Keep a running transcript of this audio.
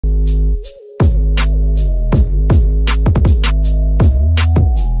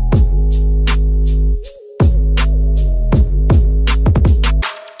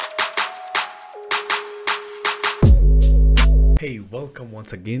Welcome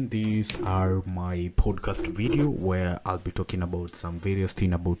once again. These are my podcast video where I'll be talking about some various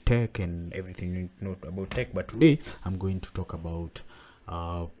things about tech and everything you need to know about tech. But today I'm going to talk about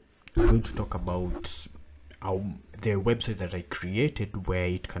the website that I created where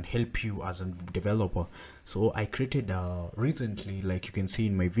it can help you as a developer. So I created recently, like you can see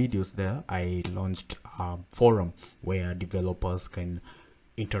in my videos there, I launched a forum where developers can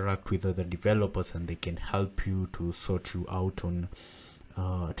interact with other developers and they can help you to sort you out on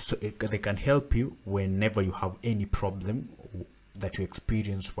they can help you whenever you have any problem that you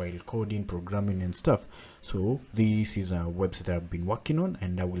experience while coding, programming and stuff. So this is a website I've been working on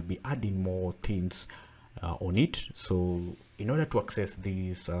and I will be adding more things on it. So in order to access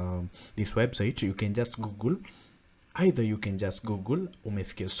this website, you can just Google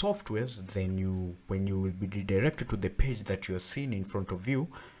Umeskia softwares. Then when you will be redirected to the page that you are seeing in front of you,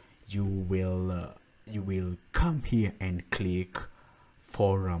 you will come here and click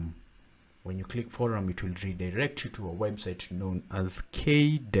forum. When you click forum, it will redirect you to a website known as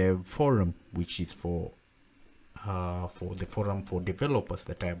KeDevForum, which is for the forum for developers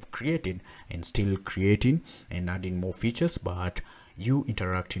that I have created and still creating and adding more features. But you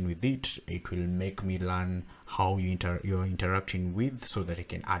interacting with it will make me learn how you're interacting with, so that I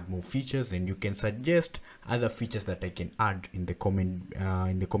can add more features, and you can suggest other features that I can add in the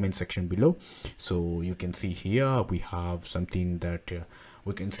comment section below. So you can see here we have something that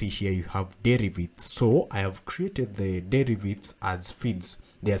we can see here. You have derivatives. So I have created the derivatives as feeds.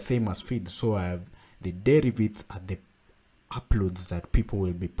 They are same as feeds. So I have the derivatives are the uploads that people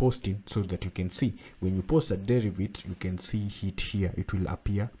will be posting, so that you can see when you post a derivative, you can see it here. It will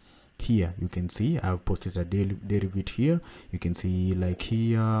appear here. You can see I've posted a derivative here. You can see like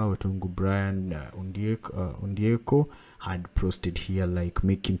here Watungu Brian Undieko had posted here like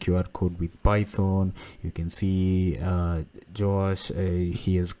making QR code with Python. You can see Josh,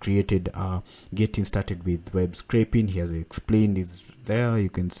 he has created getting started with web scraping. He has explained this there. You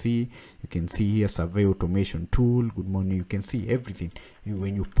can see here survey automation tool. Good morning. You can see everything.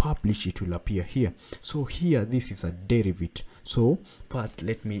 When you publish, it will appear here. So here this is a derivative. So first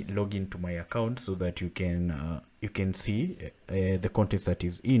let me log into my account so that you can see the content that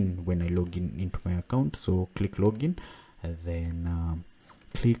is in when I log into my account. So click login and then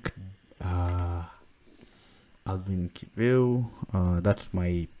click Alvin Kivell. That's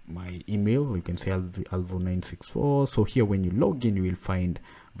my email. You can say alvo964. So here when you log in, you will find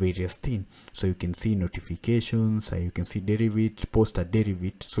various things. So you can see notifications, you can see derivative, post a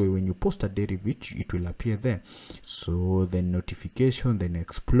derivative. So when you post a derivative, it will appear there. So then notification, then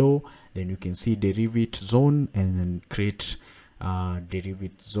explore, then you can see derivative zone, and then create a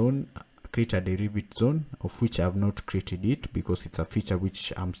derivative zone, of which I have not created it because it's a feature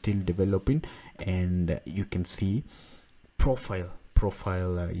which I'm still developing. And you can see profile.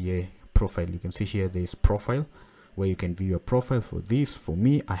 You can see here there's profile, where you can view your profile. For this, for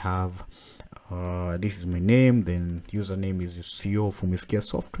me, I have this is my name, then username is CEO of Umeskia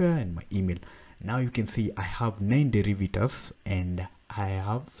software, and my email. Now you can see I have 9 derivatives and I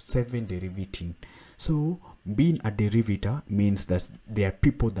have 7 derivating. So being a derivator means that there are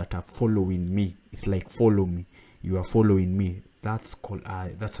people that are following me. It's like follow me, you are following me. That's called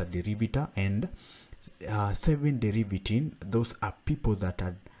that's a derivator. And 7 derivating, those are people that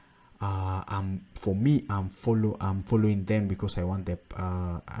are for me, I'm following them because I want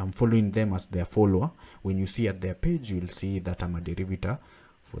I'm following them as their follower. When you see at their page, you will see that I'm a derivator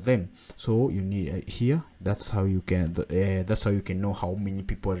for them. So you need here, that's how you can know how many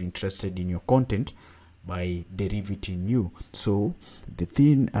people are interested in your content by derivating you. So the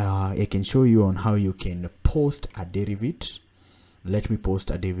thing I can show you on how you can post a derivative. Let me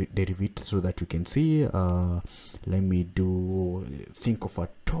post a derivative so that you can see. Let me think of a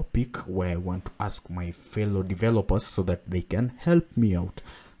topic where I want to ask my fellow developers so that they can help me out.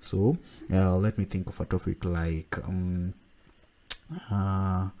 So let me think of a topic like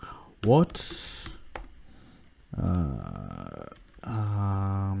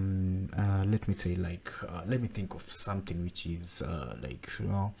let me say like let me think of something which is like, you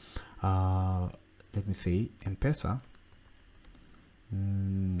know, let me say M-Pesa.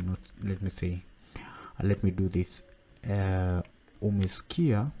 Let me do this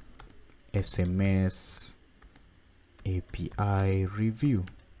Umeskia SMS API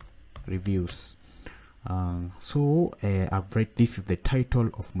reviews. So I've write, this is the title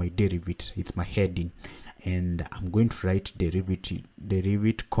of my derivative, it's my heading, and I'm going to write derivative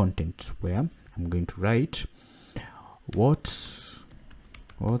content, where I'm going to write what's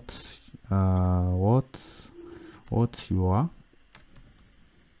your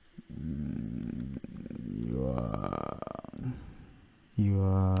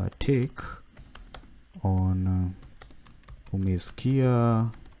your take on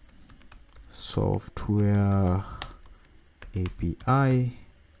Umeskia software API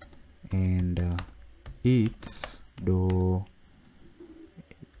and its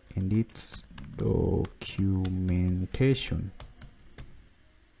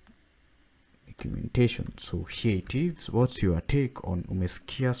documentation. So here it is. What's your take on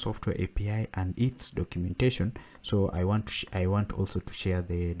Umeskia software API and its documentation? So I want also to share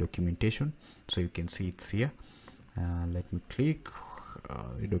the documentation, so you can see it's here. Let me click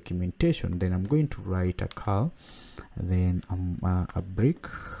the documentation. Then I'm going to write a call, then a break,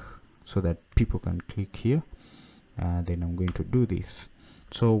 so that people can click here. Then I'm going to do this.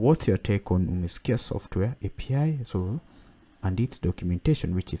 So what's your take on Umeskia software API and its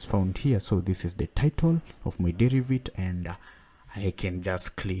documentation, which is found here? So this is the title of my derivative, and I can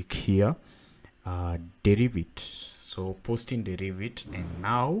just click here, derivative. So posting derivative, and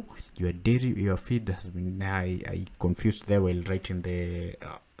now your feed has been, I confused there while writing the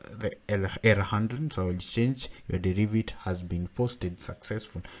error handling, so I'll change your derivative has been posted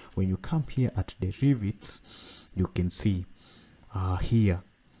successful. When you come here at derivatives, you can see here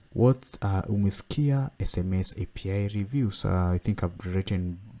what Umeskia SMS API reviews. I think I've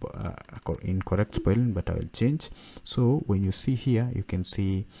written incorrect spelling, but I will change. So when you see here, you can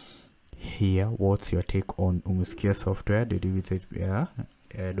see here what's your take on Umeskia software derivative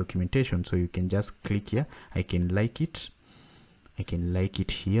documentation. So you can just click here. I can like it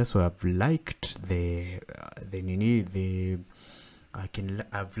here. So I've liked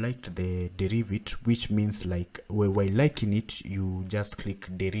I've liked the derivative, which means like while liking it, you just click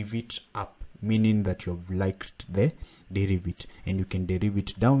derivative up, meaning that you've liked the derivative, and you can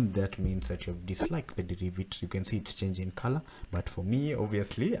derivative down. That means that you've disliked the derivative. You can see it's changing color, but for me,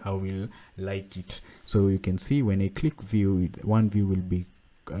 obviously, I will like it. So you can see when I click view, one view will be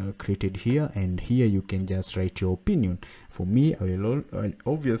created here, and here you can just write your opinion. For me, I'll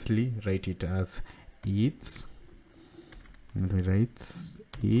obviously write it as it's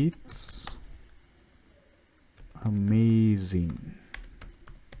amazing.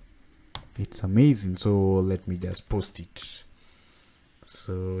 It's amazing. So let me just post it.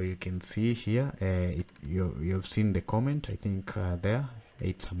 So you can see here, you've seen the comment, I think there,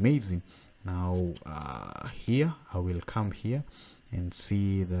 it's amazing. Now here I will come here and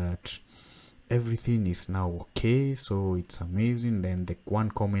see that everything is now okay. So it's amazing. Then the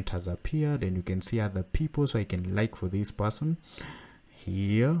one comment has appeared, and you can see other people, so I can like for this person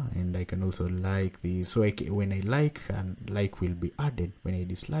here, and I can also like this. So when I like, and like will be added. When I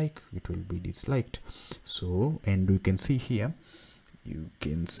dislike, it will be disliked. So, and you can see here,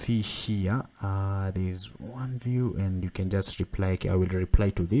 there's one view, and you can just reply. I will reply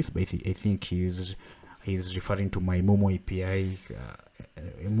to this, but I think he's referring to my Momo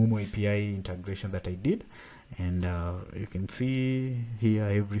API integration that I did. And you can see here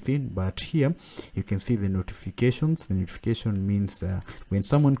everything, but here you can see the notifications. The notification means when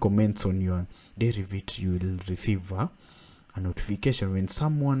someone comments on your derivative, you will receive a notification. When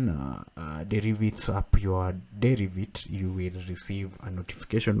someone derivatives up your derivative, you will receive a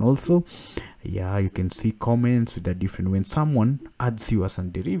notification also. Yeah, you can see comments with a different. When someone adds you as a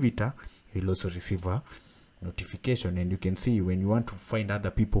derivative, you will also receive a notification. And you can see when you want to find other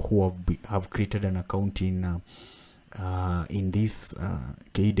people who have created an account in this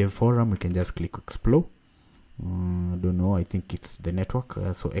KeDevForum, you can just click explore. Don't know, I think it's the network.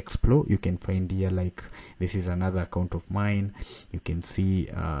 So explore, you can find here, like this is another account of mine. You can see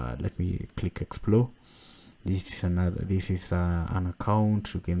let me click explore. This is an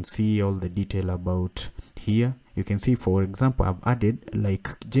account. You can see all the detail about here. You can see, for example, I've added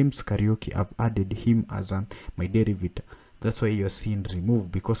like James Karaoke. I've added him as my derivative. That's why you're seeing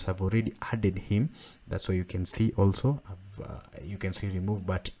remove, because I've already added him. That's why you can see also you can see remove.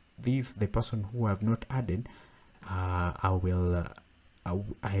 But the person who I have not added, I will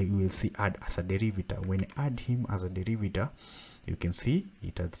see add as a derivative. When I add him as a derivative, you can see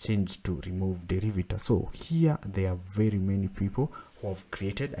it has changed to remove derivative. So here there are very many people who have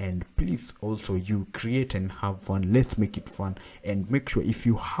created, and please also you create and have fun. Let's make it fun, and make sure if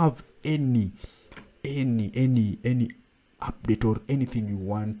you have any update or anything you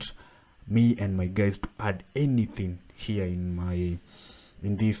want me and my guys to add anything here in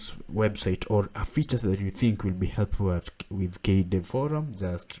this website, or features that you think will be helpful with KeDevForum,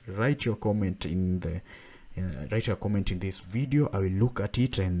 just write your comment in this video. I will look at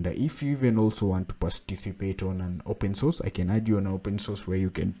it, and if you even also want to participate on an open source, I can add you on an open source where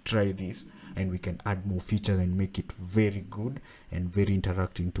you can try this, and we can add more features and make it very good and very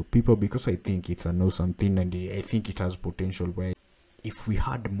interacting to people, because I think it's an awesome thing, and I think it has potential where if we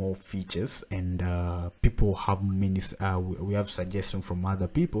had more features and people have many we have suggestions from other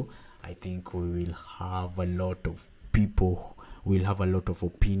people, I think we will have a lot of people, we'll have a lot of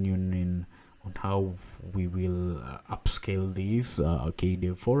opinion in on how we will upscale this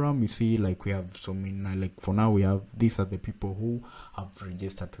KeDevForum. You see, like we have so many, like for now we have, these are the people who have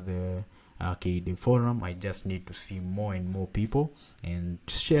registered to the KeDevForum. I just need to see more and more people and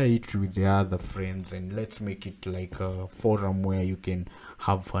share it with the other friends, and let's make it like a forum where you can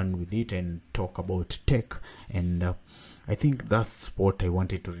have fun with it and talk about tech. And I think that's what I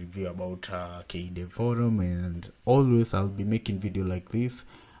wanted to review about KeDevForum, and always I'll be making video like this.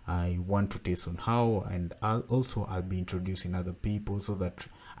 I want to test on how, and I'll be introducing other people, so that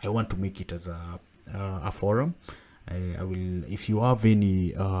I want to make it as a forum. I will, if you have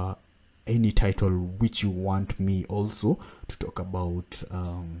any title which you want me also to talk about,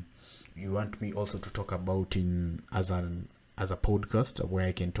 you want me also to talk about in as a podcast, where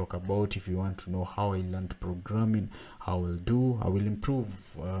I can talk about, if you want to know how I learned programming, how I will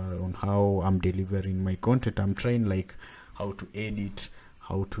improve on how I'm delivering my content. I'm trying like how to edit,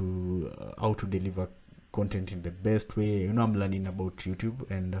 how to deliver content in the best way. You know, I'm learning about YouTube,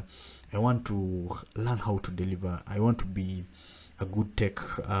 and I want to learn how to deliver. I want to be a good tech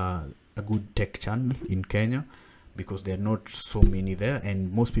channel in Kenya, because there are not so many there,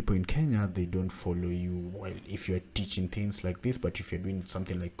 and most people in Kenya, they don't follow you while if you're teaching things like this. But if you're doing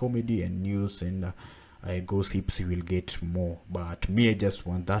something like comedy and news and gossips, you will get more. But me, I just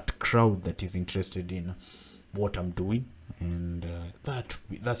want that crowd that is interested in what I'm doing, and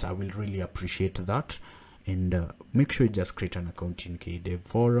that's I will really appreciate that. And make sure you just create an account in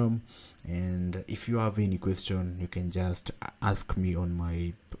KeDevForum, and if you have any question, you can just ask me on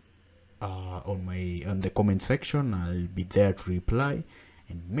my on the comment section. I'll be there to reply.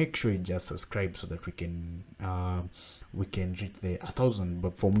 And make sure you just subscribe so that we can reach the 1,000.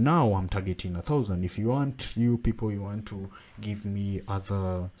 But from now I'm targeting 1,000. If you want, you want to give me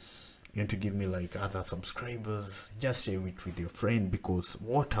like other subscribers, just share it with your friend, because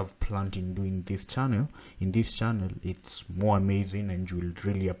what I've planned in doing this channel, it's more amazing, and you will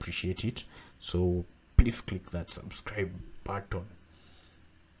really appreciate it. So please click that subscribe button.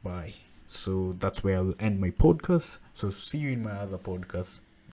 Bye. So that's where I'll end my podcast. So see you in my other podcast.